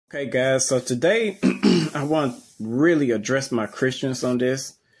Okay, guys, so today I want to really address my Christians on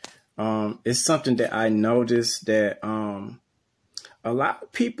this. It's something that I noticed that a lot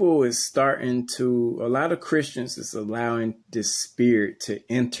of people is a lot of Christians is allowing this spirit to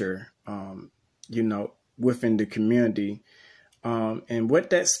enter, within the community. And what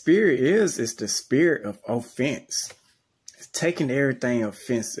that spirit is the spirit of offense. It's taking everything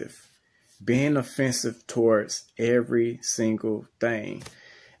offensive, being offensive towards every single thing.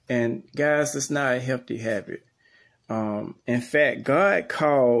 And guys, it's not a healthy habit. In fact, God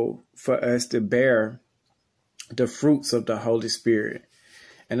called for us to bear the fruits of the Holy Spirit.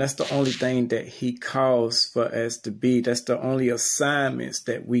 And that's the only thing that he calls for us to be. That's the only assignments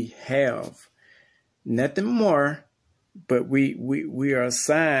that we have. Nothing more, but we are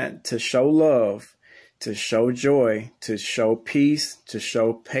assigned to show love, to show joy, to show peace, to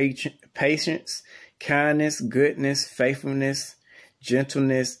show patience, kindness, goodness, faithfulness,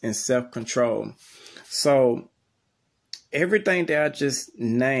 gentleness, and self-control. So everything that I just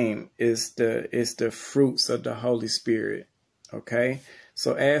named is the fruits of the Holy Spirit. Okay.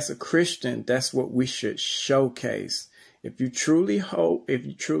 So as a Christian, that's what we should showcase. If you truly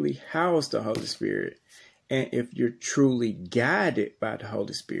house the Holy Spirit, and if you're truly guided by the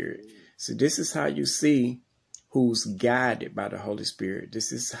Holy Spirit. So this is how you see who's guided by the Holy Spirit.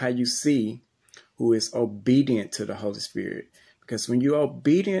 This is how you see who is obedient to the Holy Spirit. Because when you're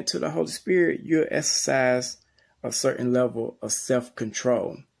obedient to the Holy Spirit, you exercise a certain level of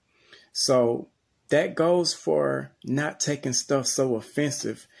self-control. So that goes for not taking stuff so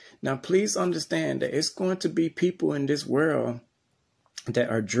offensive. Now, please understand that it's going to be people in this world that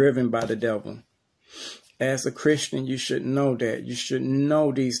are driven by the devil. As a Christian, you should know that. You should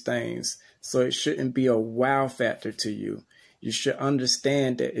know these things. So it shouldn't be a wow factor to you. You should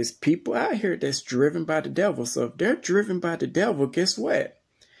understand that it's people out here that's driven by the devil. So if they're driven by the devil, guess what?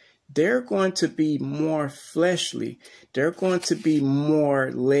 They're going to be more fleshly. They're going to be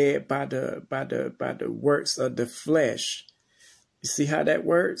more led by the works of the flesh. You see how that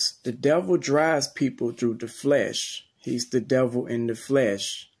works? The devil drives people through the flesh. He's the devil in the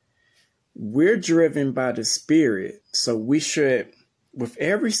flesh. We're driven by the Spirit. So we should, with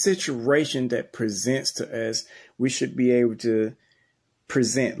every situation that presents to us, we should be able to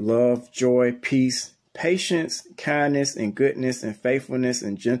present love, joy, peace, patience, kindness, and goodness, and faithfulness,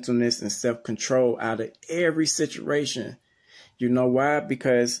 and gentleness, and self-control out of every situation. You know why?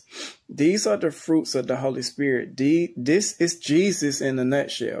 Because these are the fruits of the Holy Spirit. This is Jesus in a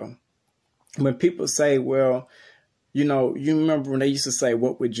nutshell. When people say, well, you remember when they used to say,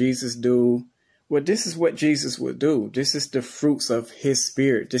 what would Jesus do? Well, this is what Jesus would do. This is the fruits of his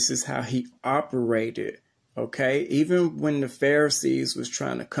spirit. This is how he operated. Okay. Even when the Pharisees was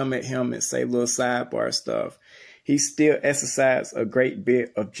trying to come at him and say little sidebar stuff, he still exercised a great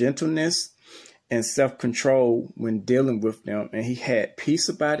bit of gentleness and self-control when dealing with them. And he had peace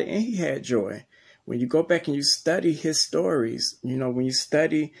about it, and he had joy. When you go back and you study his stories, when you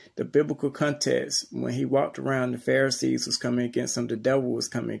study the biblical context, when he walked around, the Pharisees was coming against him, the devil was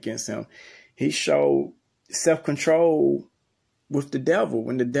coming against him. He showed self-control with the devil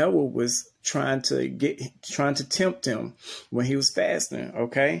when the devil was trying to tempt him when he was fasting.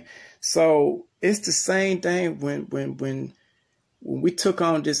 Okay. So it's the same thing when we took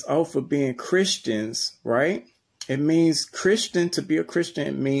on this oath of being Christians, right? It means to be a Christian,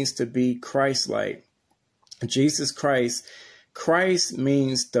 it means to be Christ-like. Jesus Christ. Christ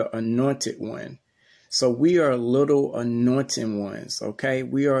means the anointed one. So we are little anointed ones, okay?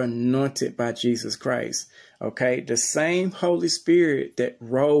 We are anointed by Jesus Christ, okay? The same Holy Spirit that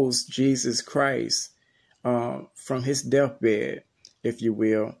rose Jesus Christ from his deathbed, if you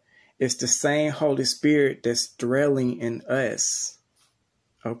will, it's the same Holy Spirit that's dwelling in us.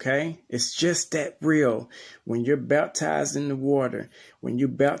 Okay, it's just that real. When you're baptized in the water, when you're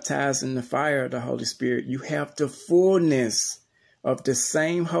baptized in the fire of the Holy Spirit, you have the fullness of the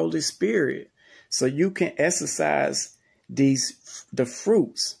same Holy Spirit. So you can exercise the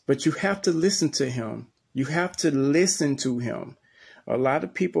fruits, but you have to listen to him. You have to listen to him. A lot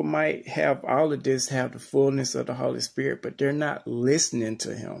of people might have all of this, have the fullness of the Holy Spirit, but they're not listening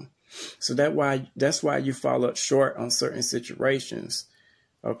to him. So that's why you fall up short on certain situations.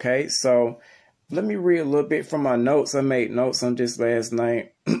 Okay, so let me read a little bit from my notes. I made notes on this last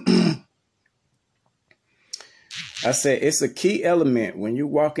night. I said it's a key element when you're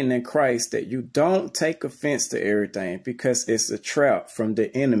walking in Christ that you don't take offense to everything, because it's a trap from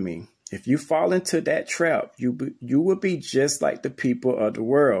the enemy. If you fall into that trap, you will be just like the people of the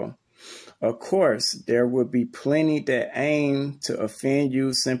world. Of course, there will be plenty that aim to offend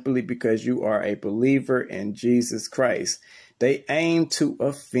you simply because you are a believer in Jesus Christ. They aimed to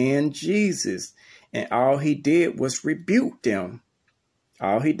offend Jesus. And all he did was rebuke them.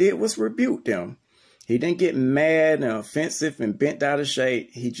 All he did was rebuke them. He didn't get mad and offensive and bent out of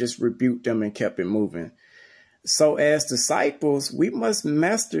shape. He just rebuked them and kept it moving. So as disciples, we must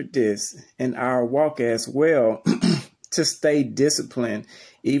master this in our walk as well to stay disciplined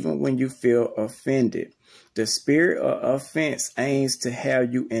even when you feel offended. The spirit of offense aims to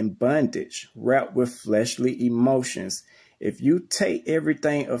have you in bondage, wrapped with fleshly emotions. If you take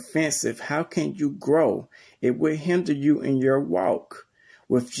everything offensive, how can you grow? It will hinder you in your walk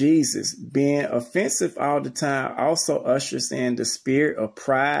with Jesus. Being offensive all the time also ushers in the spirit of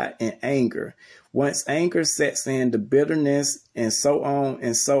pride and anger. Once anger sets in, the bitterness and so on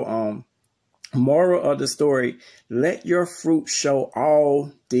and so on. Moral of the story, let your fruit show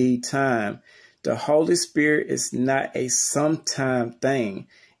all the time. The Holy Spirit is not a sometime thing.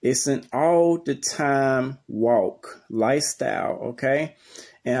 It's an all the time walk, lifestyle, okay?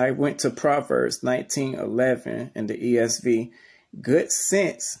 And I went to Proverbs 19:11 in the ESV. Good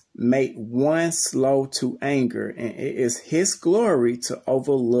sense make one slow to anger, and it is his glory to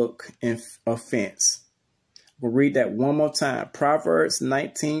overlook an offense. We'll read that one more time. Proverbs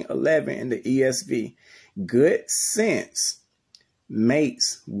 19:11 in the ESV. Good sense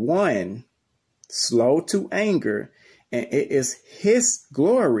makes one slow to anger, and it is his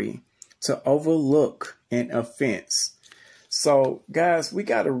glory to overlook an offense. So, guys, we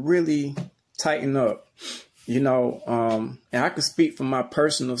got to really tighten up, and I can speak from my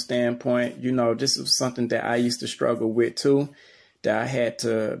personal standpoint. This is something that I used to struggle with too, that I had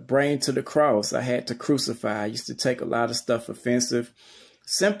to bring to the cross. I had to crucify. I used to take a lot of stuff offensive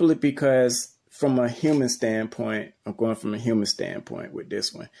simply because from a human standpoint, I'm going from a human standpoint with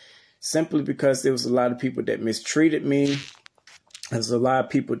this one. Simply because there was a lot of people that mistreated me. There's a lot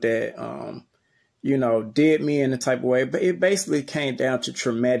of people that, did me in a type of way. But it basically came down to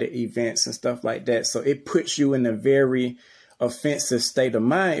traumatic events and stuff like that. So it puts you in a very offensive state of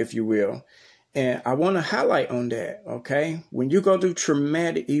mind, if you will. And I want to highlight on that, okay? When you go through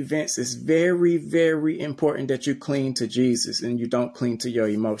traumatic events, it's very, very important that you cling to Jesus and you don't cling to your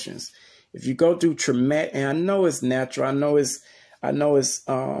emotions. If you go through traumatic, and I know it's natural, I know it's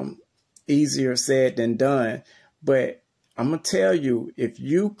easier said than done, but I'm gonna tell you, if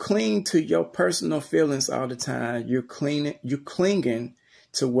you cling to your personal feelings all the time, you're clinging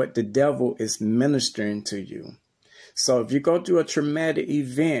to what the devil is ministering to you. So if you go through a traumatic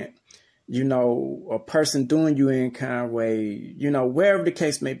event, a person doing you in kind of way, wherever the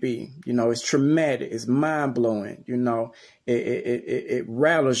case may be, it's traumatic, it's mind blowing, it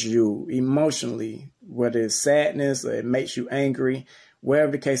rattles you emotionally, whether it's sadness or it makes you angry.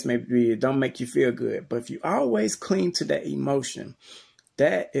 Wherever the case may be, it don't make you feel good. But if you always cling to that emotion,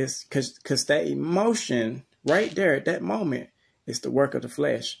 that is because that emotion right there at that moment is the work of the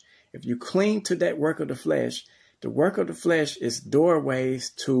flesh. If you cling to that work of the flesh is doorways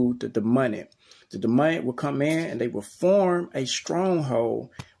to the demonic. The demonic will come in and they will form a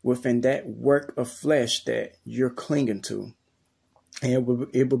stronghold within that work of flesh that you're clinging to. And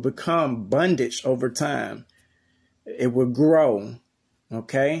it will become bondage over time. It will grow.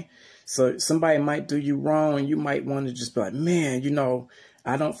 Okay, so somebody might do you wrong and you might want to just be like, man,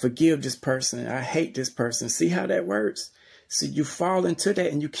 I don't forgive this person. I hate this person. See how that works? So you fall into that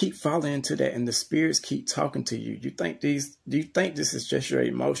and you keep falling into that and the spirits keep talking to you. Do you think this is just your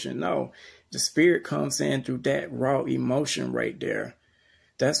emotion? No, the spirit comes in through that raw emotion right there.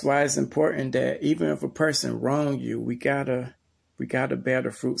 That's why it's important that even if a person wrong you, we gotta bear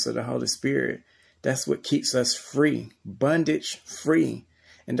the fruits of the Holy Spirit. That's what keeps us free, bondage free.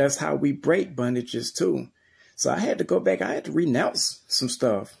 And that's how we break bondages too. So I had to go back. I had to renounce some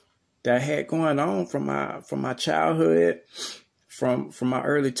stuff that I had going on from my childhood, from my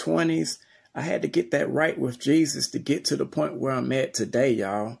early 20s. I had to get that right with Jesus to get to the point where I'm at today,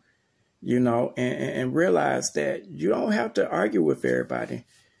 y'all. And realize that you don't have to argue with everybody.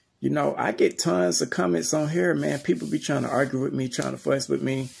 I get tons of comments on here, man. People be trying to argue with me, trying to fuss with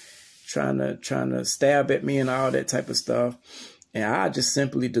me, trying to stab at me and all that type of stuff. And I just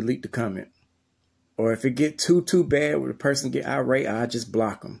simply delete the comment. Or if it get too bad where the person get irate, I just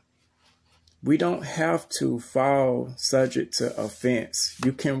block them. We don't have to fall subject to offense.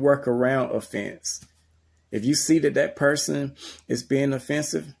 You can work around offense. If you see that person is being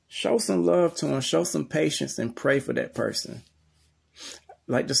offensive, show some love to them, show some patience, and pray for that person.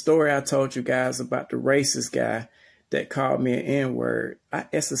 Like the story I told you guys about the racist guy that called me an N-word. I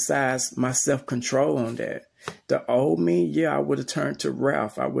exercised my self-control on that. The old me, yeah, I would have turned to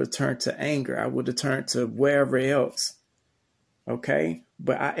wrath. I would have turned to anger. I would have turned to wherever else. Okay?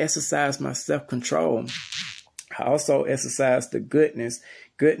 But I exercised my self-control. I also exercise the goodness.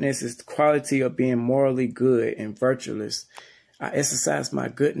 Goodness is the quality of being morally good and virtuous. I exercise my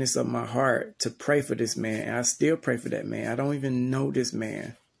goodness of my heart to pray for this man. And I still pray for that man. I don't even know this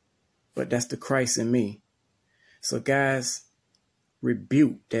man, but that's the Christ in me. So guys,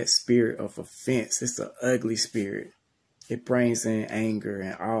 rebuke that spirit of offense. It's an ugly spirit. It brings in anger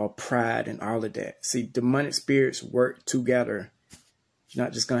and all pride and all of that. See, demonic spirits work together. You're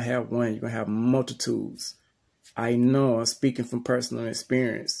not just going to have one. You're going to have multitudes. I know, I'm speaking from personal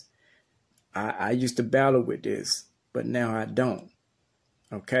experience. I used to battle with this, but now I don't.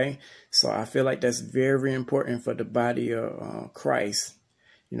 Okay? So I feel like that's very important for the body of Christ.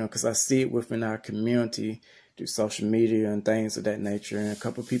 You know, because I see it within our community through social media and things of that nature. And a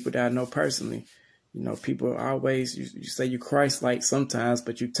couple of people that I know personally. You know, people always, you say you're Christ-like sometimes,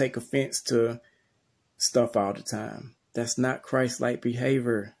 but you take offense to stuff all the time. That's not Christ-like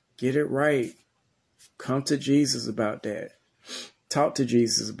behavior. Get it right. Come to Jesus about that. Talk to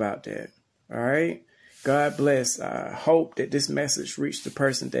Jesus about that. All right? God bless. I hope that this message reached the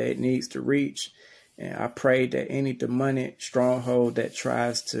person that it needs to reach. And I pray that any demonic stronghold that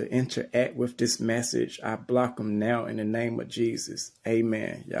tries to interact with this message, I block them now in the name of Jesus.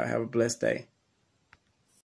 Amen. Y'all have a blessed day.